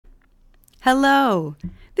Hello,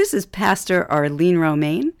 this is Pastor Arlene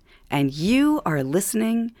Romaine, and you are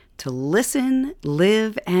listening to Listen,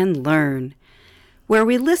 Live, and Learn, where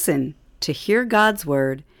we listen to hear God's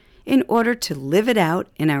Word in order to live it out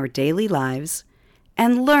in our daily lives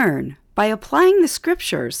and learn by applying the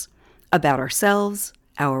Scriptures about ourselves,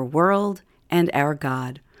 our world, and our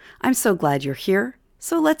God. I'm so glad you're here,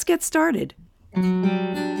 so let's get started.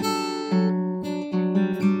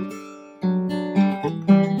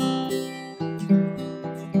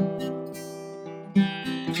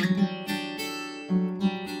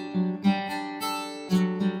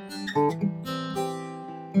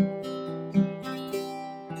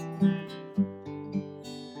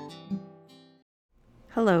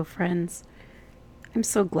 Hello, friends. I'm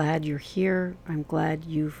so glad you're here. I'm glad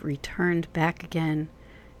you've returned back again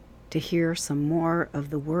to hear some more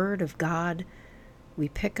of the Word of God. We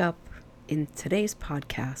pick up in today's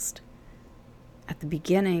podcast at the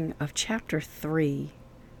beginning of chapter 3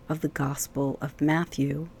 of the Gospel of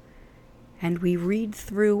Matthew, and we read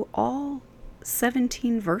through all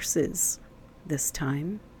 17 verses this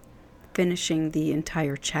time, finishing the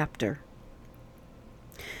entire chapter.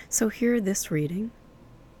 So hear this reading,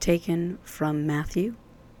 taken from Matthew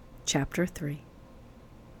chapter 3.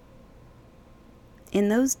 In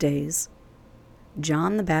those days,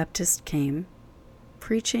 John the Baptist came,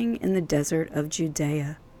 preaching in the desert of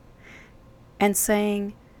Judea, and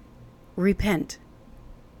saying, "Repent,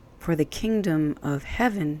 for the kingdom of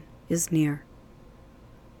heaven is near."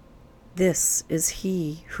 This is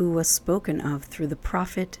he who was spoken of through the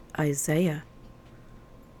prophet Isaiah,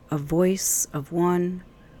 a voice of one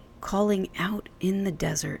calling out in the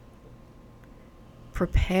desert,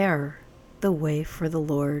 "Prepare the way for the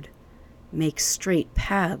Lord, make straight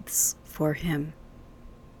paths for him."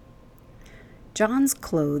 John's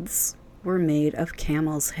clothes were made of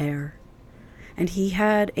camel's hair, and he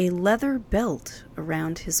had a leather belt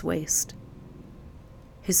around his waist.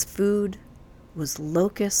 His food was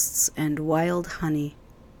locusts and wild honey.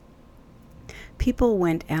 People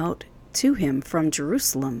went out to him from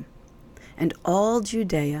Jerusalem and all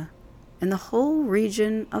Judea and the whole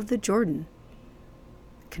region of the Jordan.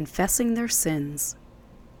 Confessing their sins,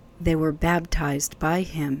 they were baptized by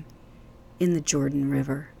him in the Jordan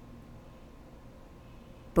River.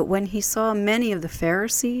 But when he saw many of the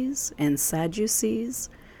Pharisees and Sadducees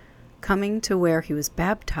coming to where he was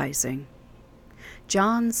baptizing,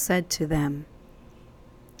 John said to them,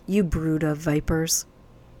 "You brood of vipers,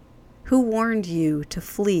 who warned you to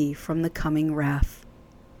flee from the coming wrath?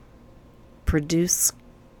 Produce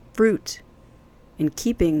fruit in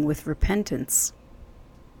keeping with repentance.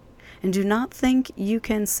 And do not think you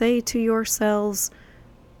can say to yourselves,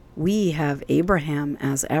 'We have Abraham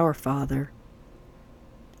as our father.'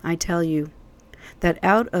 I tell you that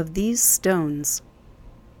out of these stones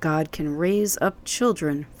God can raise up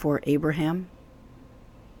children for Abraham.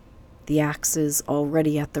 The axe is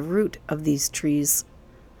already at the root of these trees,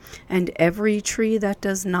 and every tree that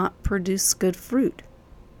does not produce good fruit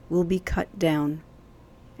will be cut down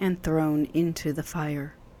and thrown into the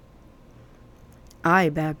fire. I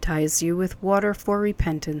baptize you with water for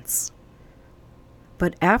repentance,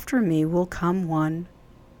 but after me will come one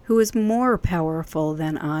who is more powerful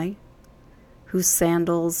than I, whose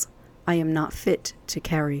sandals I am not fit to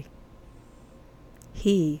carry.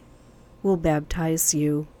 He will baptize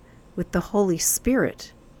you with the Holy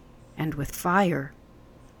Spirit and with fire.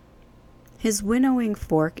 His winnowing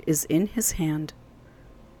fork is in his hand,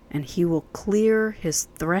 and he will clear his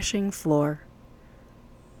threshing floor,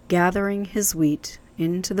 gathering his wheat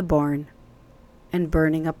into the barn and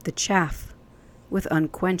burning up the chaff with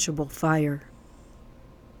unquenchable fire."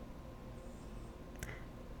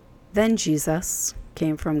 Then Jesus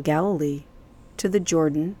came from Galilee to the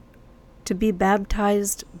Jordan to be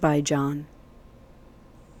baptized by John.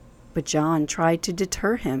 But John tried to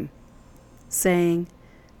deter him, saying,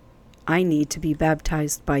 "I need to be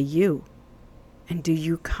baptized by you, and do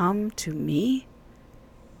you come to me?"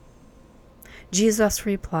 Jesus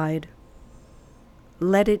replied,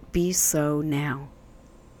 "Let it be so now.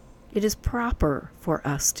 It is proper for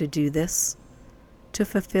us to do this, to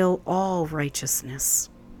fulfill all righteousness."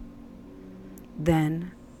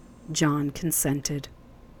 Then John consented.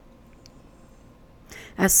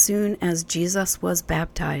 As soon as Jesus was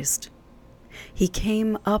baptized, he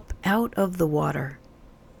came up out of the water,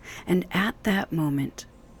 and at that moment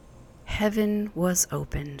heaven was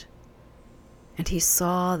opened, and he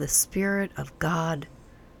saw the Spirit of God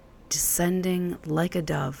descending like a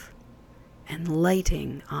dove and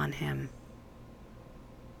lighting on him.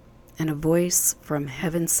 And a voice from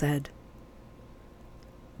heaven said,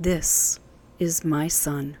 "This is my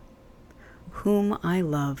Son, whom I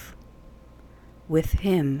love. with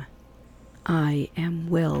him I am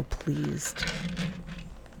well pleased.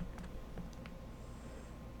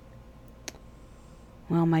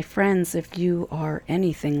 Well, my friends, if you are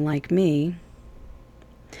anything like me,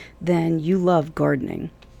 then you love gardening.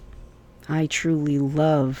 I truly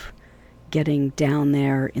love getting down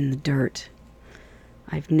there in the dirt.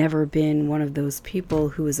 I've never been one of those people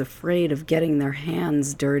who is afraid of getting their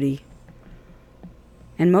hands dirty.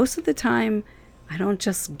 And most of the time, I don't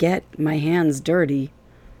just get my hands dirty.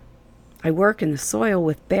 I work in the soil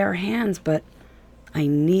with bare hands, but I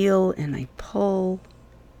kneel and I pull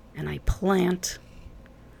and I plant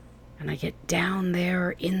and I get down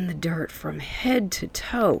there in the dirt from head to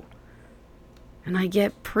toe. And I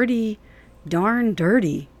get pretty darn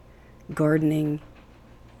dirty gardening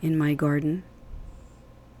in my garden.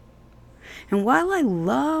 And while I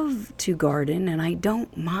love to garden and I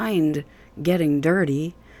don't mind getting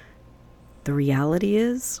dirty, the reality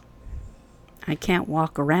is I can't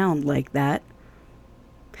walk around like that.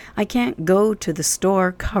 I can't go to the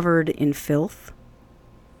store covered in filth.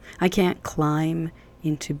 I can't climb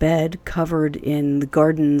into bed covered in the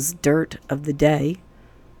garden's dirt of the day.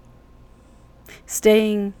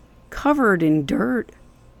 Staying covered in dirt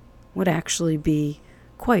would actually be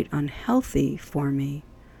quite unhealthy for me.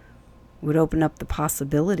 Would open up the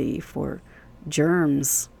possibility for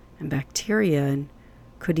germs and bacteria and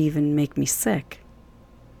could even make me sick.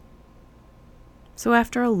 So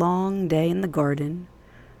after a long day in the garden,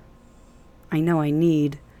 I know I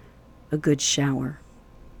need a good shower.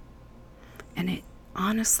 And it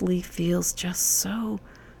honestly feels just so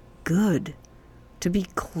good to be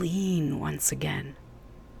clean once again.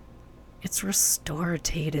 It's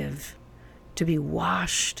restorative to be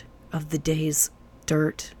washed of the day's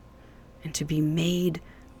dirt and to be made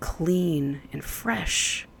clean and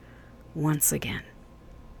fresh once again.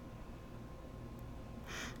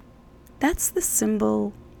 That's the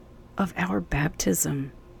symbol of our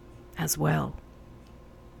baptism as well.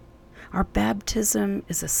 Our baptism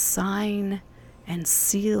is a sign and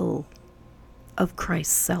seal of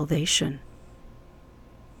Christ's salvation.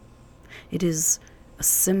 It is a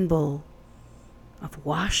symbol of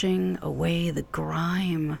washing away the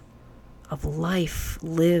grime of life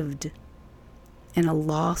lived in a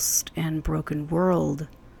lost and broken world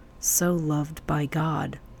so loved by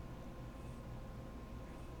God.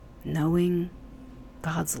 Knowing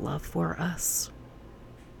God's love for us.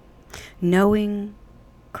 Knowing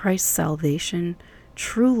Christ's salvation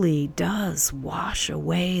truly does wash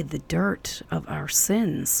away the dirt of our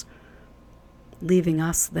sins, leaving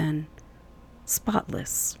us then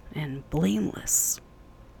spotless and blameless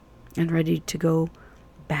and ready to go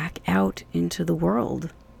back out into the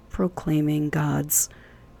world proclaiming God's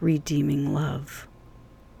redeeming love.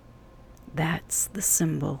 That's the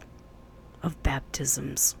symbol of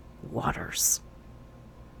baptism's waters.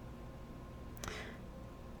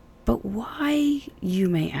 But why, you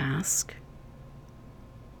may ask,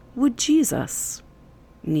 would Jesus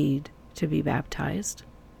need to be baptized?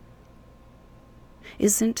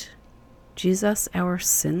 Isn't Jesus our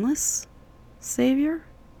sinless Savior?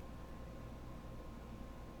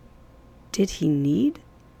 Did he need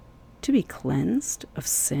to be cleansed of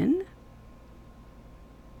sin?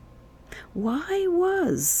 Why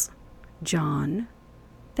was John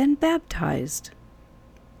then baptized?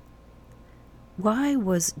 Why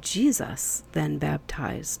was Jesus then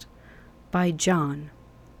baptized by John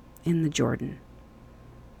in the Jordan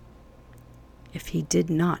if he did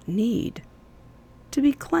not need to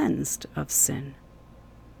be cleansed of sin?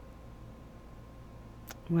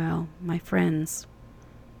 Well, my friends,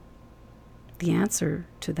 the answer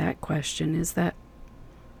to that question is that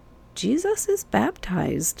Jesus is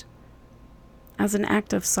baptized as an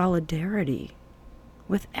act of solidarity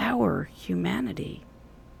with our humanity.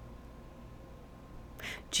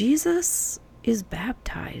 Jesus is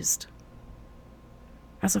baptized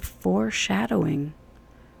as a foreshadowing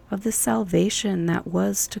of the salvation that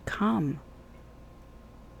was to come,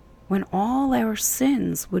 when all our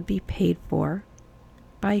sins would be paid for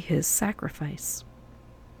by his sacrifice.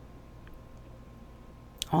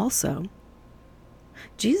 Also,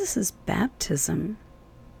 Jesus' baptism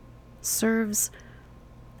serves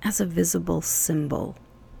as a visible symbol,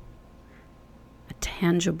 a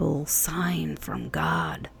tangible sign from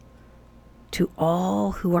God to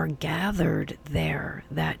all who are gathered there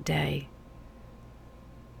that day,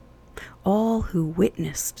 all who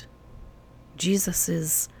witnessed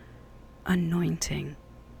Jesus' anointing.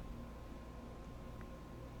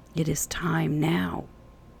 It is time now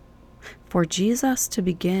for Jesus to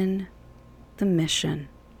begin the mission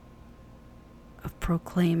of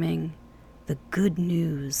proclaiming the good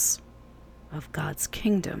news of God's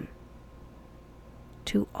kingdom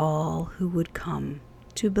to all who would come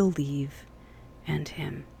to believe in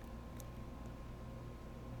him.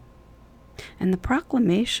 And the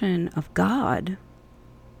proclamation of God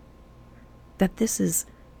that this is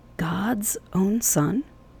God's own Son,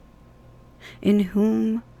 in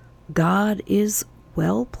whom God is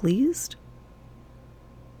well pleased,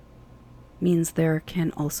 means there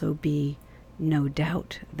can also be no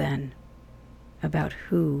doubt then about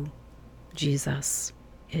who Jesus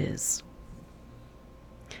is.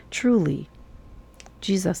 Truly,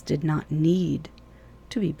 Jesus did not need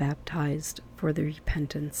to be baptized for the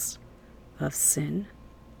repentance of sin.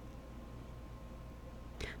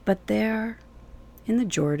 But there in the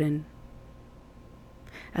Jordan,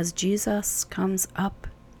 as Jesus comes up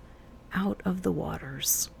out of the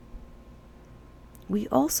waters, we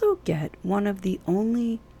also get one of the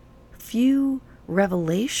only few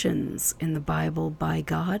revelations in the Bible by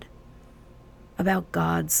God about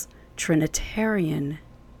God's Trinitarian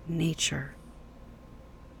nature.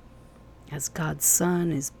 As God's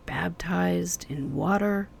Son is baptized in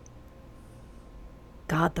water,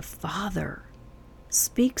 God the Father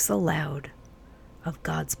speaks aloud of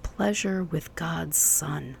God's pleasure with God's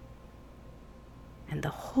Son, and the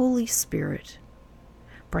Holy Spirit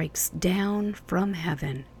breaks down from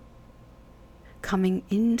heaven, coming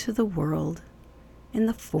into the world in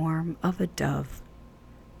the form of a dove,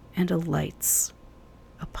 and alights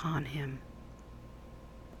upon him.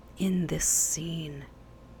 In this scene,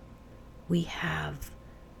 we have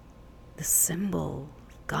the symbol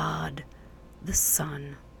of God the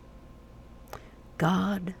Son,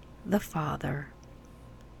 God the Father,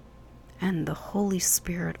 and the Holy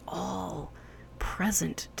Spirit all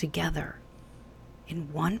present together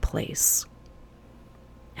in one place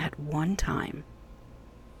at one time,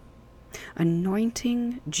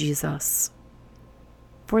 anointing Jesus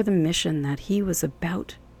for the mission that he was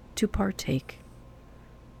about to partake,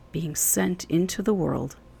 being sent into the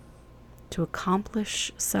world to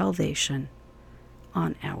accomplish salvation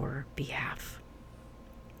on our behalf.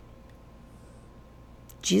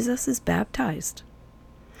 Jesus is baptized,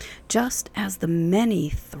 just as the many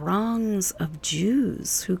throngs of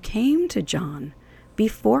Jews who came to John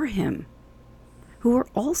before him, who were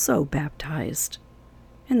also baptized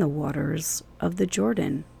in the waters of the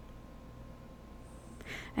Jordan.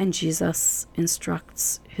 And Jesus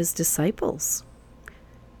instructs his disciples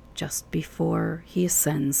just before he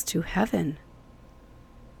ascends to heaven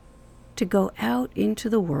to go out into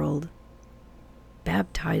the world,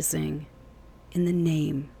 baptizing in the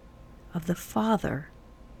name of the Father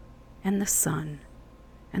and the Son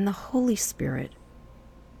and the Holy Spirit,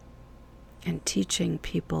 and teaching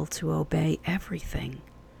people to obey everything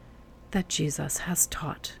that Jesus has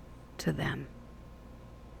taught to them,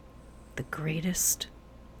 the greatest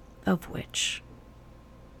of which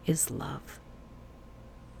is love.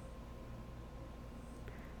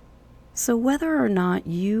 So whether or not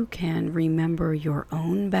you can remember your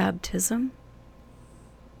own baptism,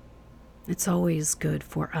 it's always good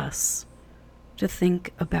for us to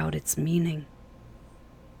think about its meaning.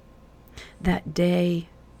 That day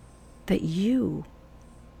that you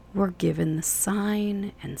were given the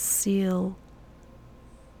sign and seal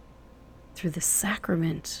through the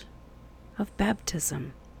sacrament of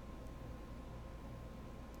baptism.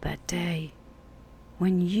 That day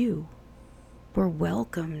when you were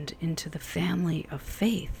welcomed into the family of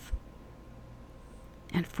faith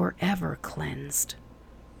and forever cleansed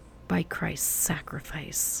by Christ's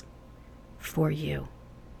sacrifice for you.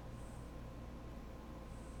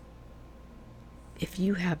 If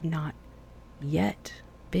you have not yet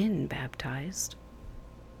been baptized,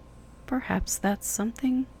 perhaps that's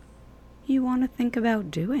something you want to think about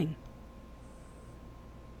doing.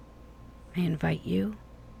 I invite you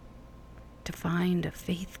to find a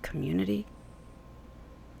faith community,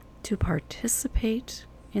 to participate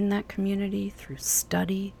in that community through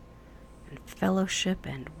study and fellowship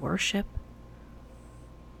and worship,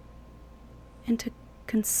 and to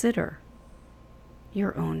consider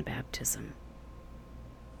your own baptism.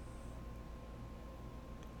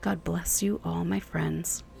 God bless you all, my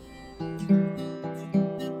friends.